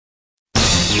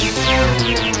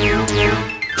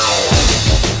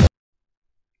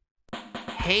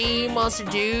Hey monster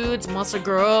dudes, monster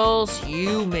girls,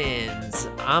 humans.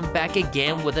 I'm back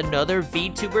again with another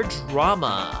VTuber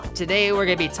drama. Today we're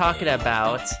gonna be talking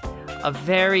about a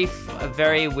very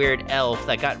weird elf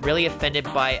that got really offended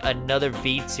by another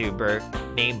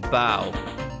VTuber named Bao.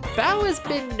 Bao has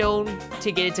been known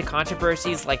to get into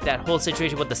controversies like that whole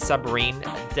situation with the submarine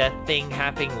death thing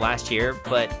happening last year,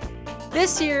 but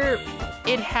this year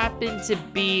it happened to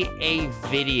be a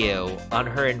video on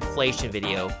her inflation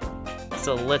video.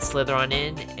 So let's slither on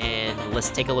in and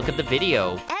let's take a look at the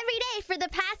video. Every day for the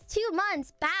past 2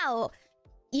 months, Bao,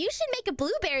 you should make a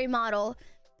blueberry model.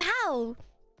 Bao,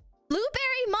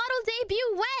 blueberry model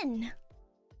debut when?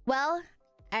 Well,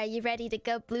 are you ready to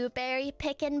go blueberry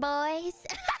picking, boys?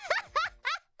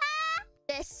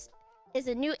 This is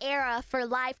a new era for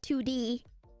live 2D.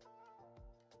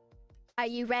 Are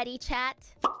you ready, chat?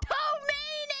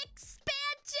 Domain expansion!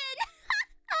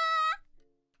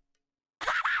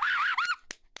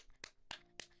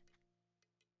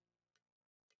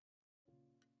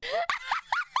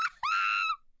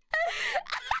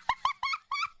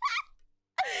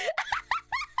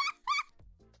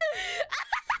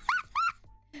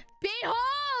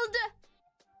 Behold!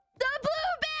 The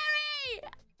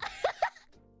blueberry!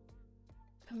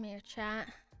 Come here, chat.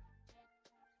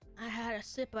 I had a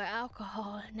sip of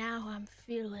alcohol and now I'm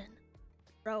feeling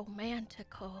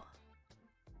romantical.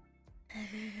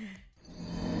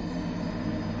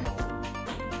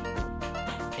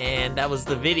 And that was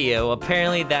the video.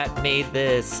 Apparently that made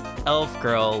this elf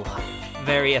girl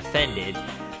very offended.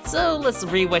 So let's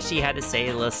read what she had to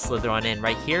say. Let's slither on in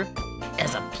right here.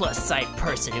 As a plus-size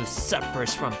person who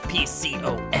suffers from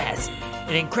PCOS,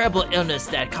 an incredible illness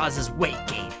that causes weight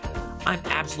gain, I'm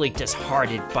absolutely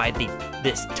disheartened by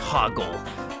this toggle,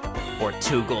 or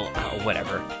toogle,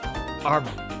 whatever. Our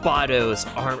bottos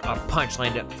are a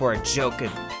punchline for a joke,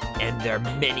 and there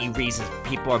are many reasons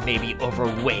people are maybe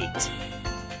overweight.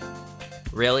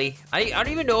 Really? I don't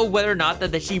even know whether or not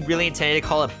that she really intended to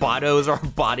call it bottos or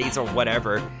bodies or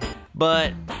whatever,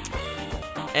 but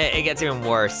it gets even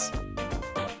worse.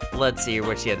 Let's see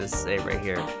what she had to say right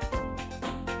here.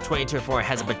 2024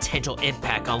 has a potential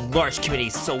impact on large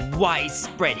communities, so why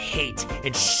spread hate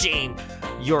and shame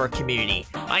your community?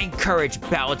 I encourage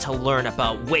Bao to learn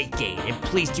about weight gain and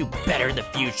please do better in the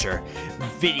future.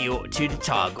 Video to the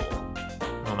toggle.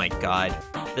 Oh my god,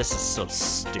 this is so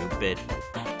stupid.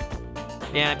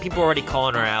 Yeah, people are already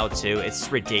calling her out too.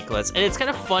 It's ridiculous. And it's kind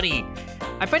of funny.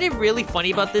 I find it really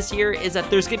funny about this year is that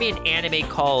there's gonna be an anime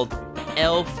called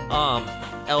Elf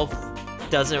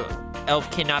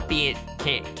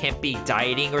can't be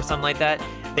dieting or something like that.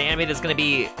 The anime that's gonna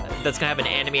have an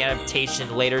anime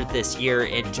adaptation later this year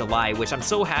in July, which I'm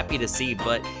so happy to see,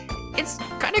 but it's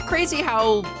kind of crazy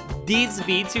how these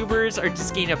VTubers are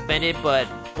just getting offended, but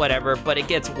whatever. But it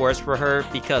gets worse for her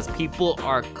because people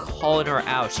are calling her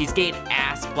out. She's getting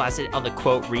ass blasted on the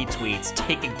quote retweets.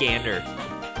 Take a gander.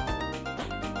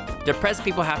 Depressed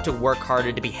people have to work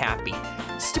harder to be happy.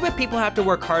 Stupid people have to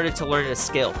work harder to learn a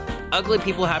skill. Ugly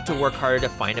people have to work harder to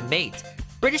find a mate.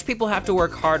 British people have to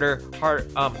work harder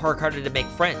to make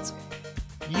friends.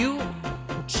 You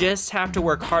just have to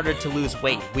work harder to lose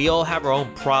weight. We all have our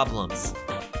own problems.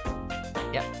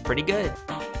 Yeah, pretty good.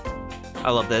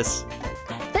 I love this.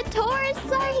 The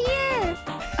tourists are here!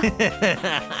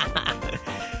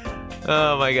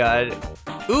 Oh my god.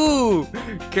 Ooh,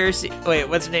 Kirsty, wait,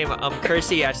 what's her name?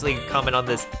 Kirsty actually comment on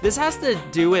this. This has to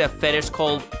do with a fetish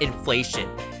called inflation.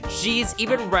 She's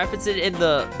even referenced it in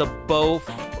the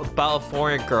About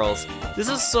Foreign Girls. This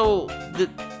is so,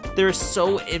 they're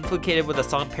so implicated with the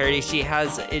song parody. She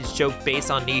has its joke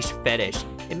based on niche fetish.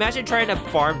 Imagine trying to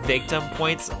farm victim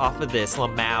points off of this,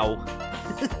 Lamau.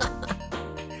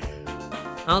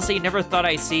 Honestly, never thought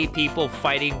I'd see people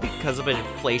fighting because of an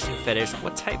inflation fetish.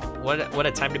 What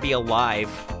a time to be alive.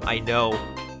 I know.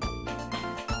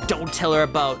 Don't tell her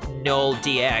about Null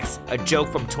DX, a joke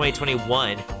from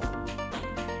 2021.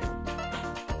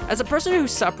 As a person who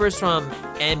suffers from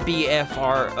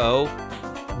NBFRO,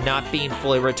 not being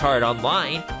fully retarded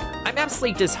online, I'm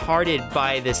absolutely disheartened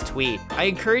by this tweet. I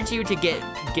encourage you to get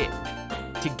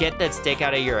that stick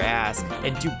out of your ass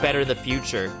and do better in the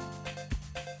future.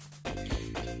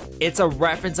 It's a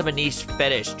reference of a niche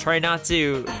fetish.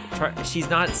 She's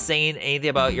not saying anything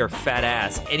about your fat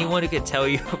ass. Anyone who could tell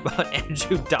you about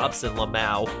Andrew Dobson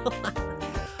Lamau.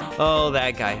 Oh,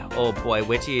 that guy. Oh boy,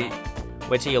 wait till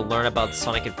you learn about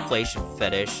Sonic inflation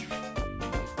fetish.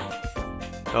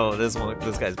 Oh, this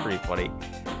guy's pretty funny.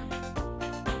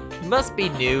 You must be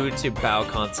new to Bao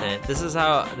content. This is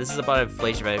about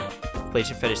inflation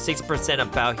inflation fetish. 60%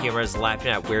 of Bao humor is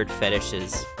laughing at weird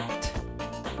fetishes.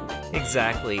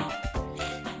 Exactly.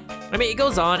 I mean, it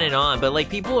goes on and on, but like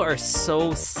people are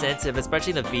so sensitive,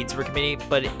 especially in the VTuber community.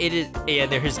 But it is, yeah,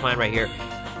 there's mine right here.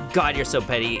 God, you're so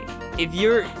petty. If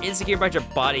you're insecure about your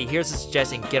body, here's a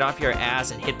suggestion: get off your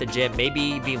ass and hit the gym.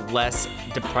 Maybe be less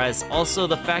depressed. Also,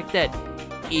 the fact that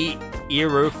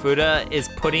Irufuda is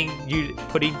putting you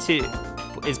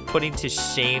to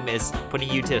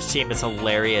shame is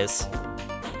hilarious.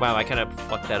 Wow, I kind of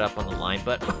fucked that up on the line,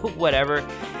 but whatever.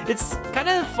 It's kind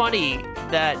of funny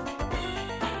that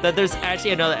there's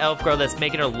actually another elf girl that's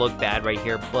making her look bad right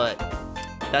here, but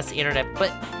that's the internet.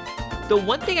 But the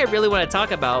one thing I really want to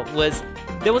talk about was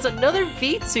there was another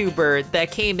VTuber that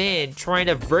came in trying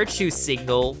to virtue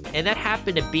signal, and that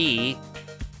happened to be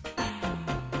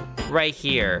right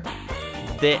here,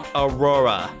 the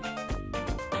Aurora.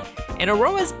 And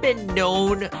Aurora's been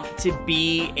known to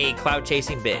be a cloud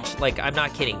chasing bitch. Like, I'm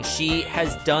not kidding. She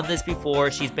has done this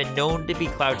before. She's been known to be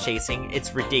cloud chasing.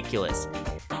 It's ridiculous.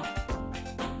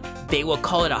 They will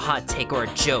call it a hot take or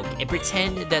a joke and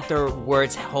pretend that their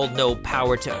words hold no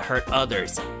power to hurt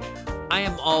others. I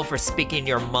am all for speaking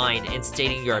your mind and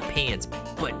stating your opinions,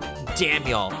 but damn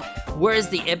y'all, where's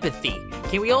the empathy?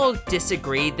 Can we all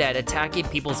disagree that attacking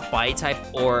people's body type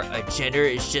or a gender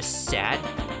is just sad?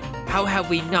 How have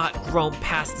we not grown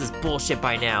past this bullshit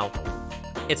by now?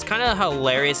 It's kind of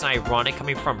hilarious and ironic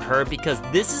coming from her because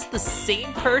this is the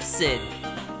same person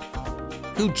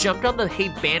who jumped on the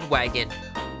hate bandwagon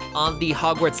on the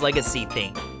Hogwarts Legacy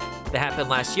thing that happened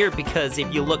last year, because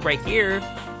if you look right here,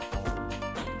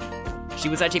 she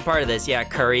was actually part of this. Yeah,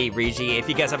 Curry, Regi. If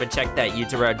you guys haven't checked that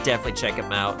YouTuber, definitely check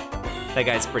him out. That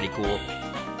guy's pretty cool.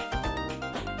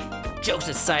 Jokes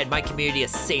aside, my community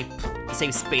is safe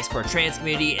space for a trans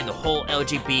community and the whole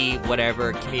LGBT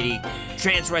whatever community.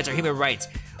 Trans rights are human rights.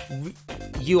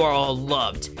 You are all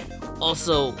loved.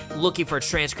 Also, looking for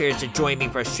trans creators to join me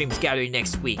for a streams gathering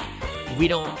next week. We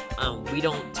don't have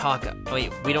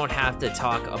to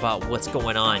talk about what's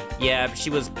going on. Yeah, she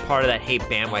was part of that hate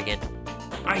bandwagon.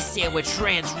 I stand with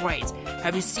trans rights.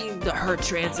 Have you seen the hurt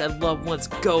trans and loved ones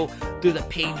go through the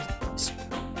pain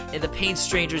and the pain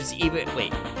strangers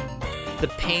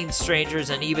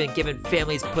and even given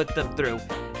families put them through?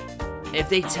 If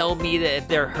they tell me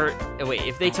that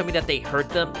if they tell me that they hurt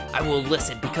them, I will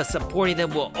listen, because supporting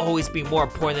them will always be more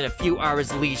important than a few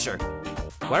hours leisure.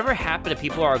 Whatever happened to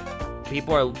people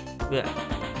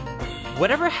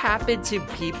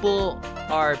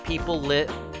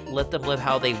let them live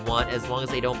how they want as long as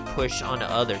they don't push onto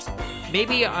others.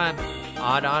 Maybe I'm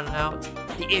odd on out.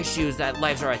 The issue is that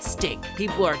lives are at stake.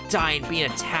 People are dying, being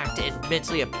attacked, and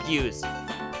mentally abused.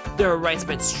 Their rights have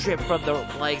been stripped from their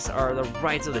lives are the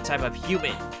rights of the type of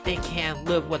human. They can't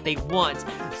live what they want.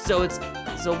 So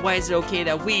why is it okay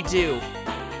that we do?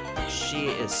 She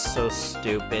is so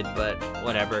stupid, but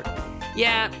whatever.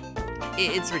 Yeah,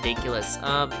 it's ridiculous.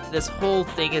 This whole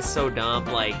thing is so dumb.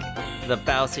 Like, the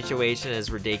Bao situation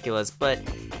is ridiculous, but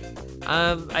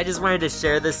I just wanted to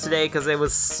share this today because it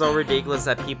was so ridiculous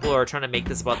that people are trying to make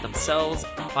this about themselves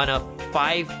on a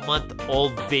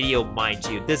 5-month-old video, mind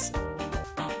you. This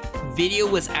video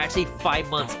was actually 5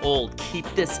 months old. Keep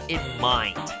this in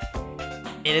mind.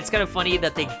 And it's kind of funny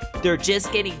that they're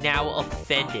just getting now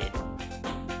offended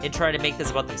and trying to make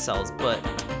this about themselves, but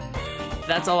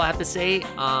that's all I have to say.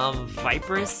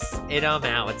 Viperous, and I'm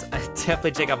out.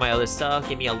 Definitely check out my other stuff.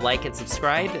 Give me a like and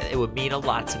subscribe. It would mean a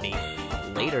lot to me.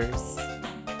 Laters.